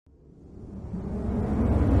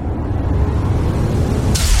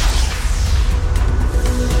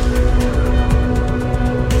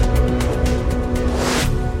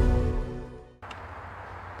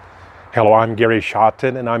Hello, I'm Gary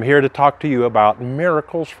Shotton, and I'm here to talk to you about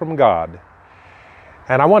miracles from God.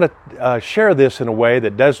 And I want to share this in a way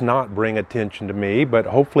that does not bring attention to me, but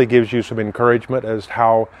hopefully gives you some encouragement as to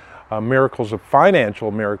how miracles of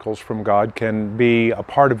financial miracles from God can be a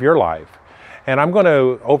part of your life. And I'm going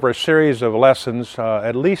to, over a series of lessons,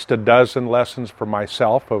 at least a dozen lessons for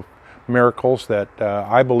myself of miracles that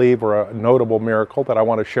I believe are a notable miracle that I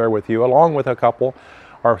want to share with you, along with a couple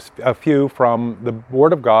or a few from the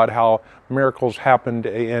Word of God, how miracles happened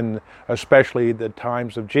in especially the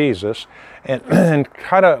times of Jesus, and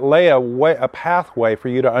kind of lay a pathway for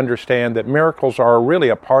you to understand that miracles are really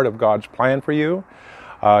a part of God's plan for you.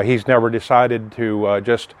 He's never decided to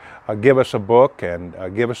just give us a book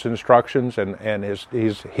and give us instructions and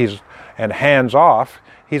he's hands off.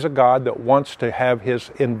 He's a God that wants to have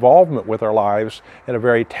His involvement with our lives in a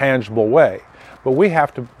very tangible way. But we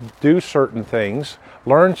have to do certain things,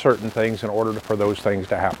 learn certain things in order for those things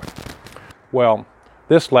to happen. Well,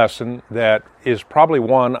 this lesson that is probably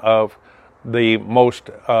one of the most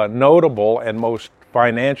notable and most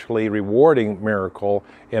financially rewarding miracle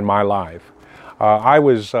in my life. I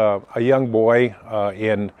was a young boy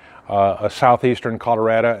in southeastern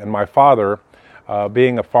Colorado, and my father,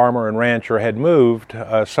 being a farmer and rancher, had moved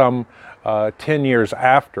some 10 years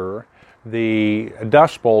after the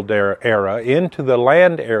Dust Bowl era into the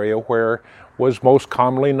land area where was most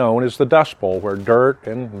commonly known as the Dust Bowl, where dirt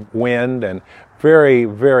and wind and very,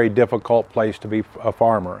 very difficult place to be a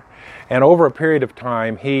farmer. And over a period of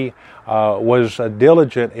time, he was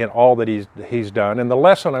diligent in all that he's done. And the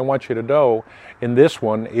lesson I want you to know in this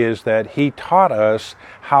one is that he taught us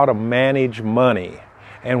how to manage money.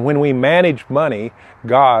 And when we manage money,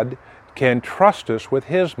 God can trust us with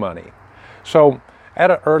His money. So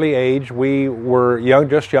at an early age, we were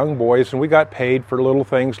just young boys, and we got paid for little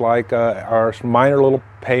things like our minor little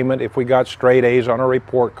payment if we got straight A's on a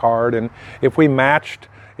report card, and if we got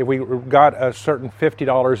a certain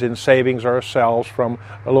 $50 in savings ourselves from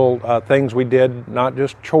little things we did, not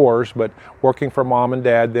just chores, but working for Mom and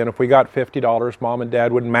Dad. Then if we got $50, Mom and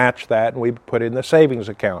Dad would match that, and we'd put it in the savings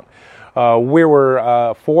account. We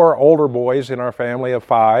were 4 older boys in our family of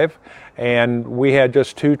 5, and we had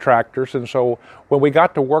just 2 tractors, and so when we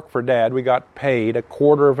got to work for Dad, we got paid a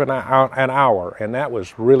quarter of an hour, and that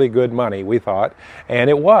was really good money, we thought, and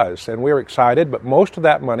it was, and we were excited, but most of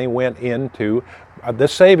that money went into the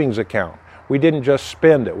savings account. We didn't just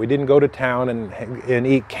spend it. We didn't go to town and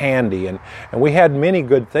eat candy, and we had many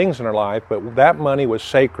good things in our life, but that money was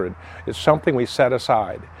sacred. It's something we set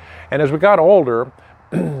aside. And as we got older,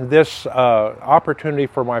 this opportunity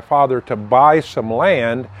for my father to buy some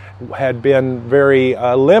land had been very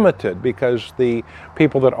limited because the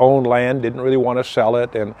people that owned land didn't really want to sell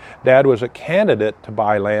it, and Dad was a candidate to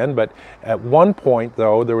buy land. But at one point,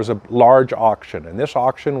 though, there was a large auction, and this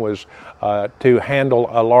auction was to handle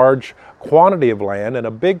a large quantity of land, and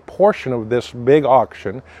a big portion of this big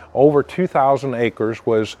auction, over 2,000 acres,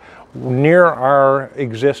 was near our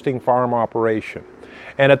existing farm operation.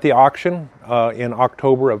 And at the auction in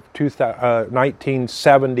October of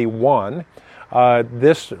 1971,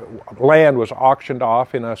 this land was auctioned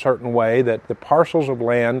off in a certain way that the parcels of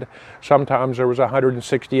land, sometimes there was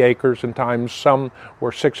 160 acres and times some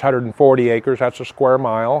were 640 acres, that's a square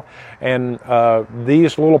mile. And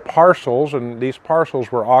these little parcels,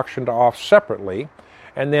 were auctioned off separately.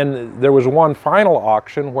 And then there was one final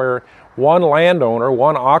auction where one landowner,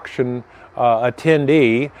 one auction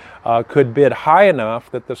attendee could bid high enough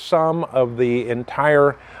that the sum of the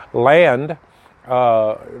entire land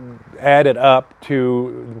added up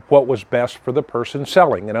to what was best for the person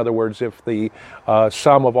selling. In other words, if the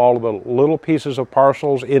sum of all of the little pieces of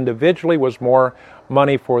parcels individually was more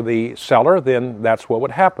money for the seller, then that's what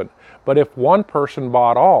would happen. But if one person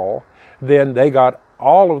bought all, then they got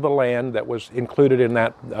all of the land that was included in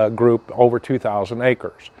that group, over 2,000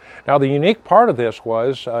 acres. Now, the unique part of this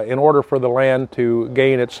was, in order for the land to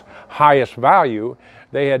gain its highest value,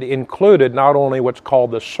 they had included not only what's called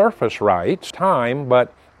the surface rights,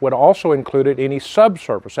 but would also include any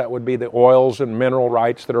subsurface. That would be the oils and mineral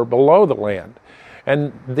rights that are below the land.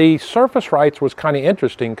 And the surface rights was kind of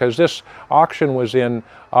interesting because this auction was in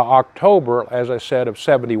October, as I said, of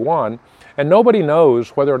 71, and nobody knows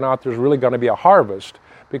whether or not there's really going to be a harvest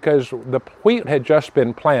because the wheat had just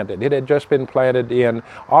been planted. It had just been planted in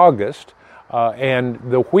August, and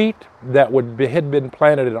the wheat that had been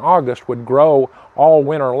planted in August would grow all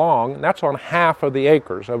winter long. And that's on half of the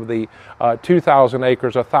acres. Of the 2,000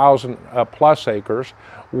 acres, 1,000 plus acres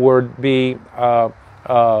would be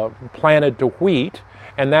planted to wheat,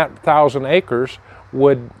 and that 1,000 acres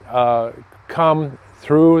would come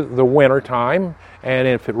through the winter time And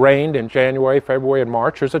if it rained in January, February, and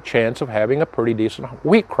March, there's a chance of having a pretty decent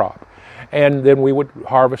wheat crop. And then we would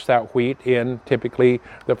harvest that wheat in typically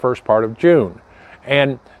the first part of June.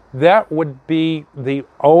 And that would be the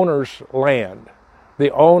owner's land,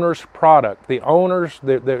 the owner's product.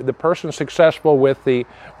 The person successful with the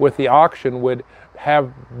auction would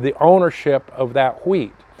have the ownership of that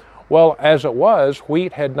wheat. Well, as it was,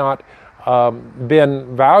 wheat had not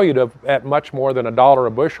been valued at much more than $1 a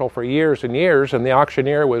bushel for years and years, and the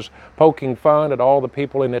auctioneer was poking fun at all the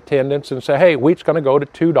people in attendance and say, hey, wheat's going to go to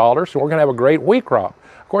 $2, so we're going to have a great wheat crop.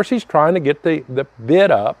 Of course, he's trying to get the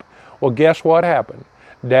bid up. Well, guess what happened?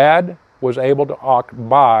 Dad was able to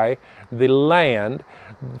buy the land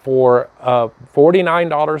for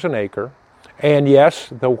 $49 an acre, and yes,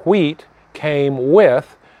 the wheat came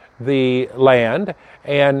with the land,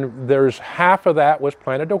 and there's half of that was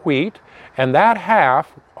planted to wheat, and that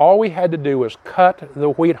half, all we had to do was cut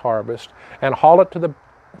the wheat harvest and haul it to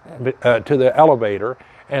the elevator,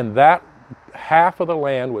 and that half of the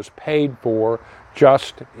land was paid for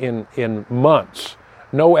just in months.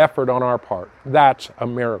 No effort on our part. That's a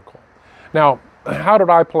miracle. Now, how did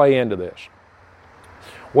I play into this?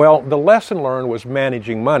 Well, the lesson learned was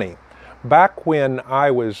managing money. Back when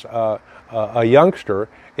I was a youngster,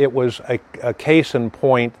 it was a case in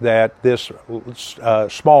point that this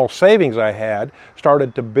small savings I had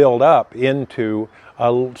started to build up into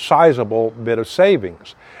a sizable bit of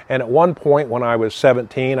savings. And at one point when I was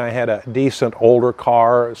 17, I had a decent older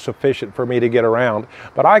car, sufficient for me to get around.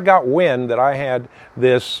 But I got wind that I had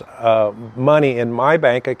this money in my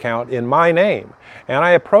bank account in my name. And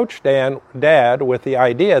I approached Dad with the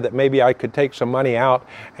idea that maybe I could take some money out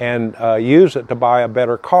and use it to buy a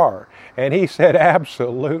better car. And he said,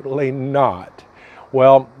 absolutely not.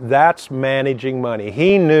 Well, that's managing money.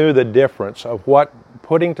 He knew the difference of what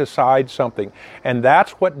putting aside something. And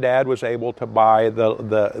that's what Dad was able to buy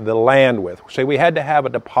the land with. See, we had to have a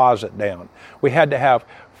deposit down. We had to have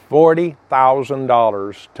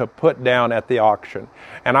 $40,000 to put down at the auction.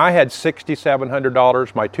 And I had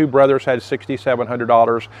 $6,700. My two brothers had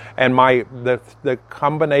 $6,700. And the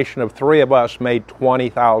combination of three of us made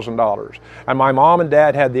 $20,000. And my mom and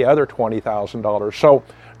Dad had the other $20,000. So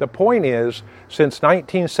the point is, since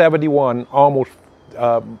 1971,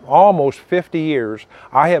 almost 50 years,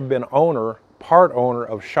 I have been part owner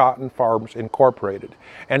of Schotten Farms Incorporated.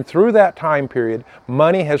 And through that time period,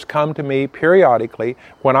 money has come to me periodically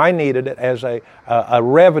when I needed it as a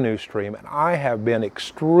revenue stream, and I have been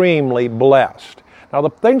extremely blessed. Now, the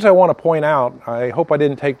things I want to point out, I hope I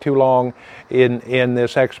didn't take too long in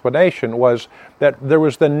this explanation, was that there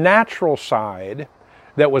was the natural side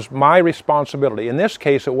that was my responsibility. In this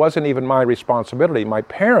case, it wasn't even my responsibility. My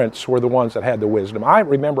parents were the ones that had the wisdom. I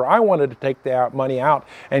remember I wanted to take the money out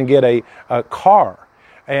and get a car.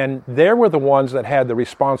 And they were the ones that had the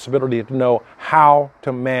responsibility to know how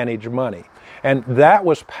to manage money. And that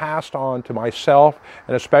was passed on to myself,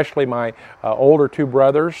 and especially my older two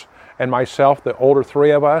brothers, and myself, the older three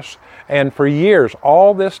of us. And for years,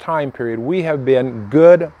 all this time period, we have been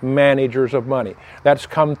good managers of money. That's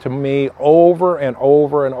come to me over and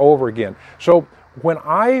over and over again. So when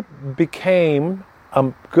I became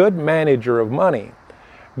a good manager of money,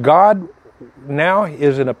 God now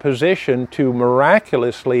is in a position to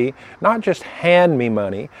miraculously not just hand me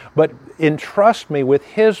money, but entrust me with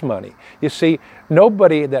His money. You see,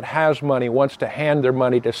 nobody that has money wants to hand their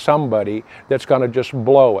money to somebody that's going to just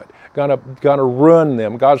blow it, going to ruin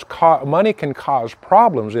them. Money can cause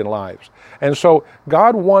problems in lives. And so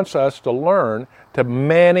God wants us to learn to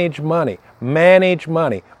manage money. Manage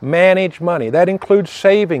money. Manage money. That includes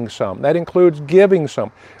saving some. That includes giving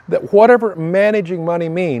some. That whatever managing money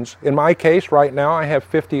means, in my case right now I have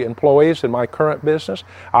 50 employees in my current business.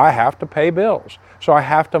 I have to pay bills. So I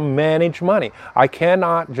have to manage money. I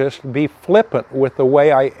cannot just be flippant with the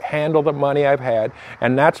way I handle the money I've had,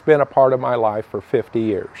 and that's been a part of my life for 50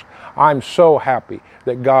 years. I'm so happy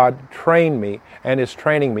that God trained me and is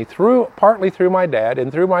training me partly through my dad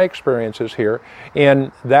and through my experiences here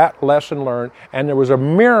in that lesson learned. And there was a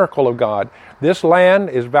miracle of God. This land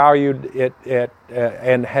is valued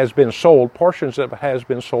and has been sold. Portions of it has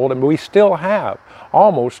been sold, and we still have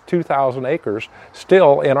almost 2,000 acres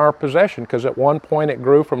still in our possession, because at one point it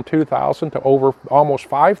grew from 2,000 to over almost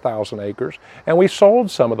 5,000 acres, and we sold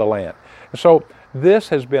some of the land. So this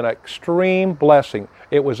has been an extreme blessing.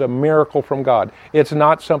 It was a miracle from God. It's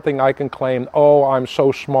not something I can claim, oh, I'm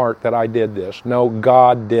so smart that I did this. No,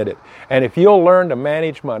 God did it. And if you'll learn to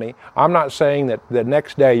manage money, I'm not saying that the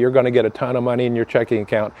next day you're going to get a ton of money in your checking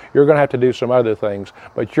account. You're going to have to do some other things,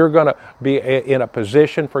 but you're going to be in a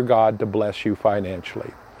position for God to bless you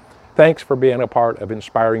financially. Thanks for being a part of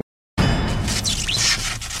Inspiring